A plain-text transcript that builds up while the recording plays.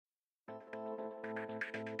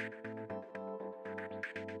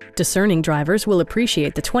Discerning drivers will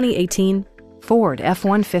appreciate the 2018 Ford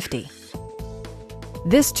F-150.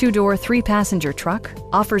 This two-door, three-passenger truck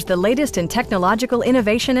offers the latest in technological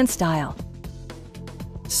innovation and style.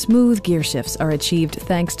 Smooth gear shifts are achieved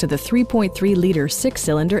thanks to the 3.3-liter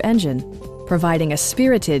six-cylinder engine, providing a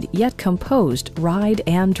spirited yet composed ride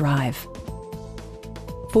and drive.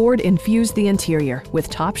 Ford infused the interior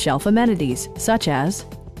with top-shelf amenities such as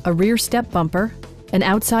a rear step bumper, an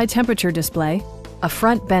outside temperature display, a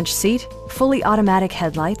front bench seat, fully automatic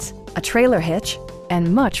headlights, a trailer hitch,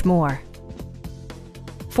 and much more.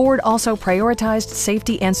 Ford also prioritized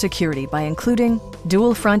safety and security by including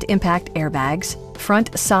dual front impact airbags,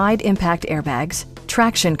 front side impact airbags,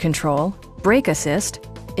 traction control, brake assist,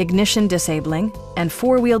 ignition disabling, and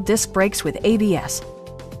four-wheel disc brakes with ABS.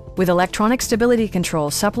 With electronic stability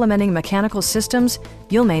control supplementing mechanical systems,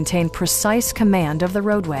 you'll maintain precise command of the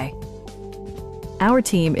roadway. Our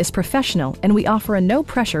team is professional and we offer a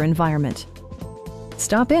no-pressure environment.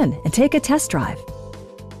 Stop in and take a test drive.